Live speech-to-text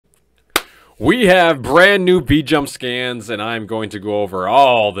We have brand new V-Jump scans, and I'm going to go over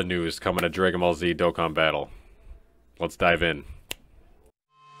all the news coming to Dragon Ball Z Dokkan Battle. Let's dive in.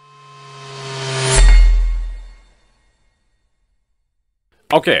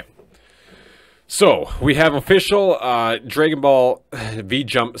 Okay, so we have official Dragon Ball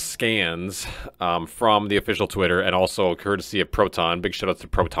V-Jump scans from the official Twitter, and also courtesy of Proton. Big shout out to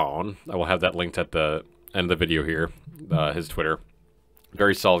Proton. I will have that linked at the end of the video here, his Twitter.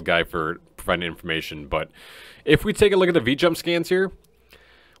 Very solid guy for providing information. But if we take a look at the V-Jump scans here,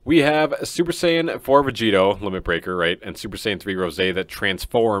 we have Super Saiyan 4 VEGITO, Limit Breaker, right? And Super Saiyan 3 Rose that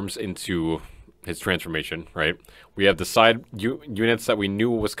transforms into his transformation, right? We have the side units that we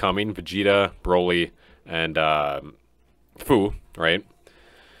knew was coming, Vegeta, Broly, and Fu, right?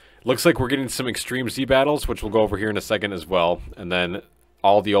 Looks like we're getting some Extreme Z battles, which we'll go over here in a second as well. And then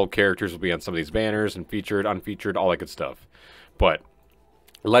all the old characters will be on some of these banners and featured, unfeatured, all that good stuff. But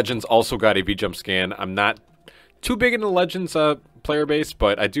Legends also got a V-Jump scan. I'm not too big into Legends player base,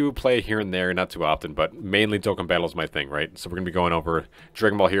 but I do play here and there, not too often, but mainly Dokkan Battle is my thing, right? So we're going to be going over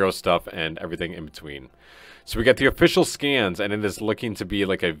Dragon Ball Hero stuff and everything in between. So we got the official scans, and it is looking to be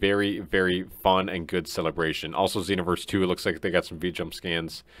like a very, very fun and good celebration. Also, Xenoverse 2, it looks like they got some V-Jump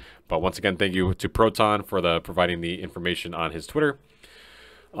scans. But once again, thank you to Proton for providing the information on his Twitter.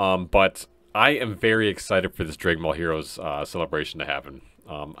 But I am very excited for this Dragon Ball Heroes celebration to happen.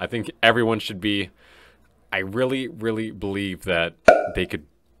 I think everyone should be. I really, really believe that they could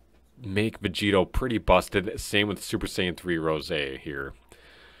make Vegito pretty busted. Same with Super Saiyan 3 Rose here.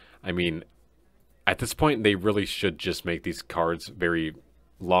 I mean, at this point, they really should just make these cards very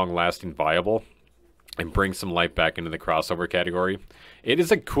long-lasting viable and bring some life back into the crossover category. It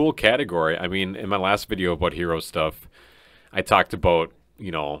is a cool category. I mean, in my last video about hero stuff, I talked about,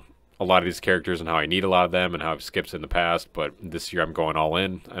 you know, a lot of these characters and how I need a lot of them and how I've skipped in the past, but this year I'm going all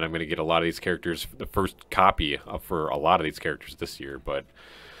in, and I'm going to get a lot of these characters, the first copy for a lot of these characters this year. But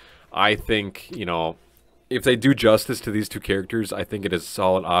I think, you know, if they do justice to these two characters, I think it is a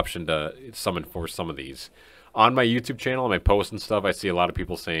solid option to summon for some of these. On my YouTube channel, on my posts and stuff, I see a lot of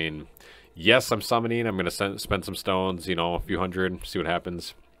people saying, yes, I'm summoning, I'm going to spend some stones, you know, a few hundred, see what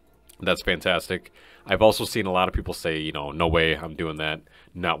happens. That's fantastic. I've also seen a lot of people say, you know, no way I'm doing that.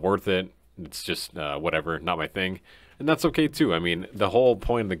 Not worth it. It's just whatever, not my thing. And that's okay too. I mean, the whole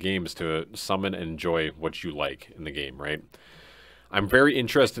point of the game is to summon and enjoy what you like in the game, right? I'm very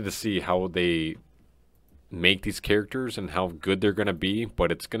interested to see how they make these characters and how good they're going to be.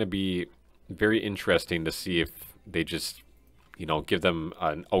 But it's going to be very interesting to see if they just, you know, give them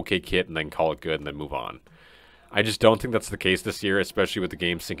an okay kit and then call it good and then move on. I just don't think that's the case this year, especially with the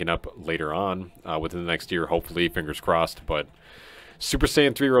game syncing up later on within the next year, hopefully, fingers crossed. But Super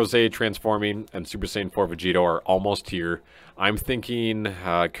Saiyan 3 Rose transforming and Super Saiyan 4 VEGITO are almost here. I'm thinking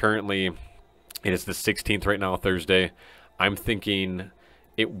currently it is the 16th right now, Thursday. I'm thinking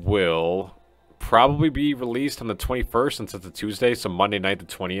it will probably be released on the 21st since it's a Tuesday, so Monday night the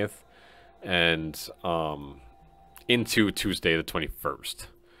 20th and into Tuesday the 21st.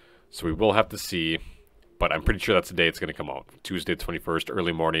 So we will have to see. But I'm pretty sure that's the day it's going to come out. Tuesday, 21st,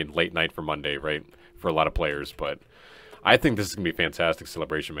 early morning, late night for Monday, right? For a lot of players. But I think this is going to be a fantastic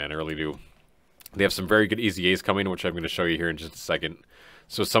celebration, man. I really do. They have some very good Easy A's coming, which I'm going to show you here in just a second.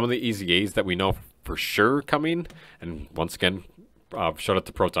 So some of the Easy A's that we know for sure coming, and once again, shout out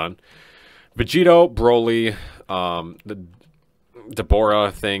to Proton. Vegito, Broly, the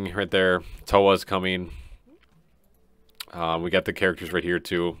Deborah thing right there. Toa's coming. We got the characters right here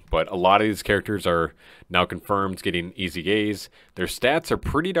too, but a lot of these characters are now confirmed getting Easy A's. Their stats are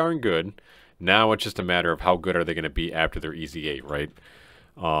pretty darn good. Now it's just a matter of how good are they going to be after their Easy A, right?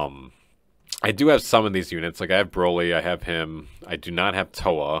 I do have some of these units. Like I have Broly, I have him. I do not have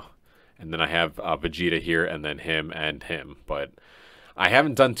Toa, and then I have Vegeta here, and then him and him. But I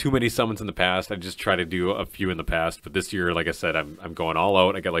haven't done too many summons in the past. I just try to do a few in the past. But this year, like I said, I'm going all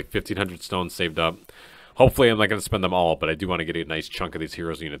out. I got like 1,500 stones saved up. Hopefully, I'm not going to spend them all, but I do want to get a nice chunk of these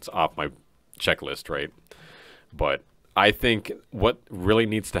Heroes units off my checklist, right? But I think what really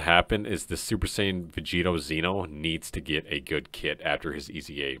needs to happen is the Super Saiyan Vegito Xeno needs to get a good kit after his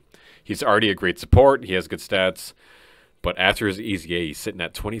Easy A. He's already a great support. He has good stats. But after his Easy A, he's sitting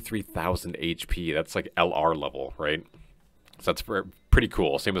at 23,000 HP. That's like LR level, right? So that's pretty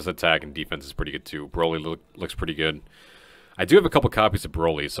cool. Same as attack and defense is pretty good too. Broly looks pretty good. I do have a couple copies of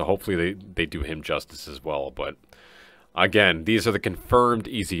Broly, so hopefully they do him justice as well. But again, these are the confirmed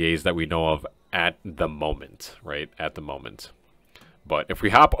Easy A's that we know of at the moment, right? At the moment. But if we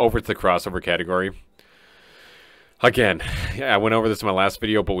hop over to the crossover category, Again, yeah, I went over this in my last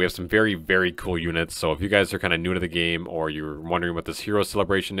video, but we have some very, very cool units. So if you guys are kind of new to the game or you're wondering what this hero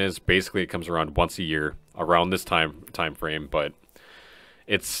celebration is, basically it comes around once a year around this time frame. But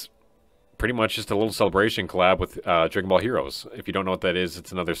it's pretty much just a little celebration collab with Dragon Ball Heroes. If you don't know what that is,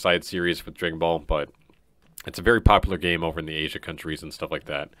 it's another side series with Dragon Ball, but it's a very popular game over in the Asia countries and stuff like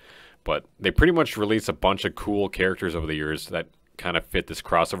that. But they pretty much release a bunch of cool characters over the years that kind of fit this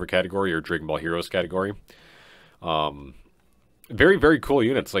crossover category or Dragon Ball Heroes category. Very, very cool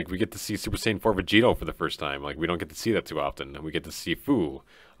units. Like, we get to see Super Saiyan 4 Vegito for the first time. Like, we don't get to see that too often. And we get to see Fu,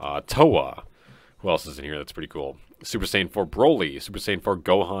 Toa. Who else is in here that's pretty cool? Super Saiyan 4 Broly, Super Saiyan 4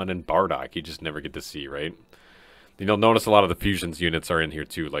 Gohan, and Bardock. You just never get to see, right? Then you'll notice a lot of the Fusions units are in here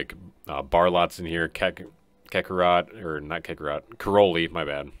too. Like, Barlot's in here, Kakarot, or not Kakarot, Karoli, my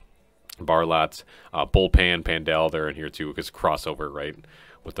bad. Barlot's, Bullpan, Pandel, they're in here too, because crossover, right?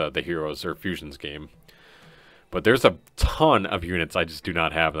 With the Heroes or Fusions game. But there's a ton of units I just do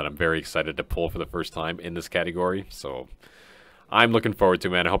not have that I'm very excited to pull for the first time in this category. So I'm looking forward to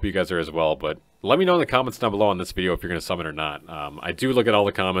it, man. I hope you guys are as well. But let me know in the comments down below on this video if you're going to summon or not. I do look at all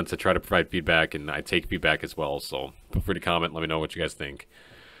the comments. I try to provide feedback, and I take feedback as well. So feel free to comment. Let me know what you guys think.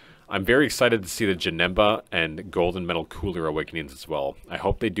 I'm very excited to see the Janemba and Golden Metal Cooler Awakenings as well. I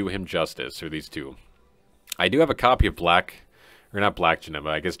hope they do him justice, or these two. I do have a copy of Black... Or not Black Janemba,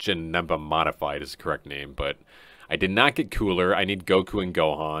 I guess Janemba Modified is the correct name, but I did not get Cooler. I need Goku and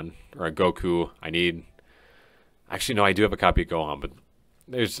Gohan, or Goku. I need... Actually, no, I do have a copy of Gohan, but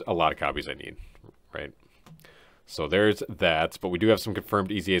there's a lot of copies I need, right? So there's that, but we do have some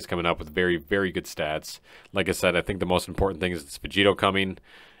confirmed EZAs coming up with very, very good stats. Like I said, I think the most important thing is it's Vegito coming,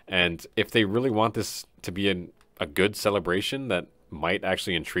 and if they really want this to be a good celebration that might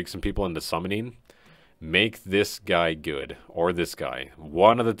actually intrigue some people into summoning, make this guy good, or this guy.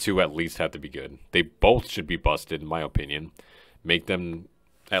 One of the two at least have to be good. They both should be busted, in my opinion. Make them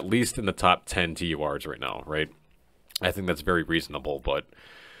at least in the top 10 TURs right now, right? I think that's very reasonable, but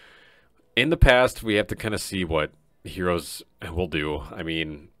in the past, we have to kind of see what Heroes will do. I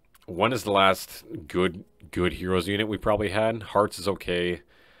mean, when is the last good Heroes unit we probably had? Hearts is okay.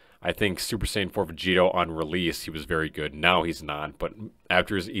 I think Super Saiyan 4 Vegito on release, he was very good. Now he's not, but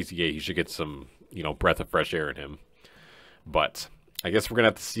after his EZA, he should get some... you know, breath of fresh air in him. But I guess we're going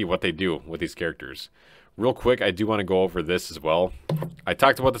to have to see what they do with these characters. Real quick, I do want to go over this as well. I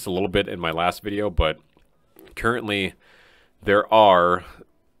talked about this a little bit in my last video, but currently there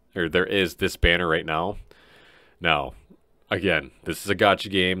is this banner right now. Now, again, this is a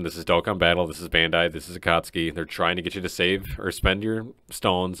gacha game. This is Dokkan Battle. This is Bandai. This is Akatsuki. They're trying to get you to save or spend your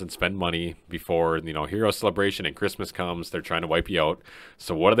stones and spend money before, you know, Hero Celebration and Christmas comes. They're trying to wipe you out.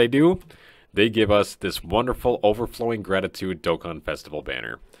 So what do? They give us this wonderful Overflowing Gratitude Dokkan Festival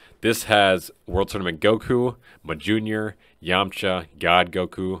banner. This has World Tournament Goku, Jr., Yamcha, God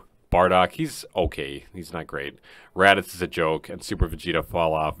Goku, Bardock. He's okay. He's not great. Raditz is a joke, and Super Vegeta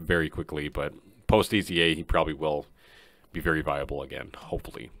fall off very quickly, but post-EZA, he probably will be very viable again,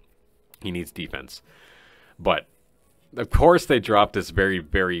 hopefully. He needs defense. But, of course, they dropped this very,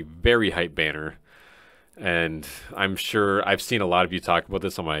 very, very hype banner, and I'm sure I've seen a lot of you talk about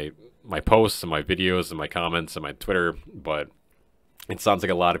this on my posts and my videos and my comments and my Twitter, but it sounds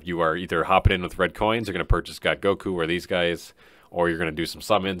like a lot of you are either hopping in with red coins, you're going to purchase God Goku or these guys, or you're going to do some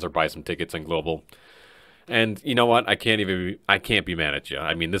summons or buy some tickets on Global. And you know what? I can't be mad at you.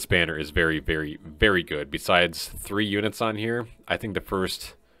 I mean, this banner is very, very, very good. Besides 3 units on here, I think the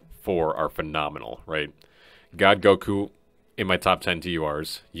first 4 are phenomenal, right? God Goku in my top 10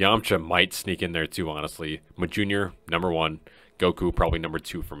 TURs. Yamcha might sneak in there too, honestly. Jr., number 1. Goku, probably number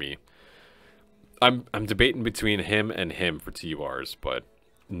 2 for me. I'm debating between him and him for TURs, but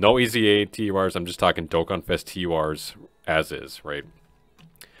no EZA TURs. I'm just talking Dokkan Fest TURs as is, right?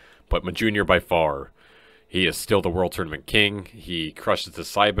 But Jr. by far, he is still the World Tournament King. He crushes the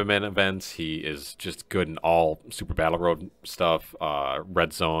Cybermen events. He is just good in all Super Battle Road stuff,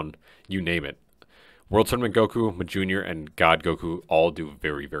 Red Zone, you name it. World Tournament Goku, Jr., and God Goku all do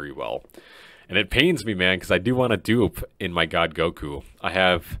very, very well. And it pains me, man, because I do want to dupe in my God Goku. I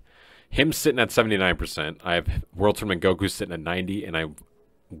have him sitting at 79%. I have World Tournament Goku sitting at 90%, and I have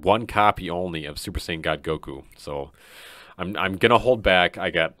 1 copy only of Super Saiyan God Goku. So I'm going to hold back. I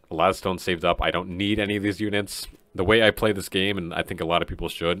got a lot of stones saved up. I don't need any of these units. The way I play this game, and I think a lot of people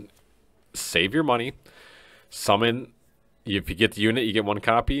should, save your money, summon. If you get the unit, you get 1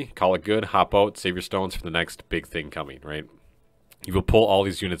 copy, call it good, hop out, save your stones for the next big thing coming, right? You will pull all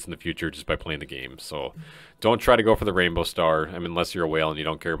these units in the future just by playing the game. So don't try to go for the Rainbow Star. I mean, unless you're a whale and you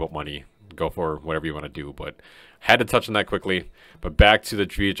don't care about money, go for whatever you want to do. But had to touch on that quickly. But back to the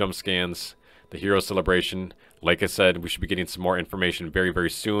V-Jump scans. the Hero Celebration. Like I said, we should be getting some more information very, very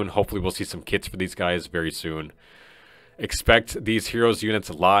soon. Hopefully we'll see some kits for these guys very soon. Expect these Heroes units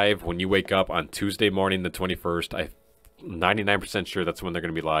live when you wake up on Tuesday morning, the 21st. I'm 99% sure that's when they're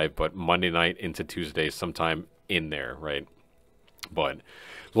going to be live, but Monday night into Tuesday, sometime in there, right? But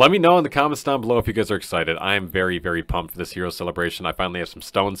let me know in the comments down below if you guys are excited. I am very, very pumped for this Hero Celebration. I finally have some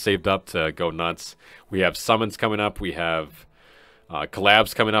stones saved up to go nuts. We have summons coming up. We have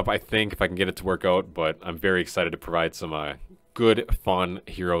collabs coming up, I think, if I can get it to work out. But I'm very excited to provide some good, fun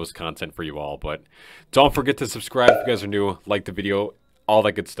Heroes content for you all. But don't forget to subscribe if you guys are new. Like the video, all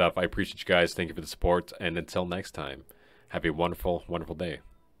that good stuff. I appreciate you guys. Thank you for the support. And until next time, have a wonderful, wonderful day.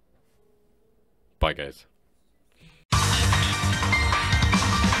 Bye, guys.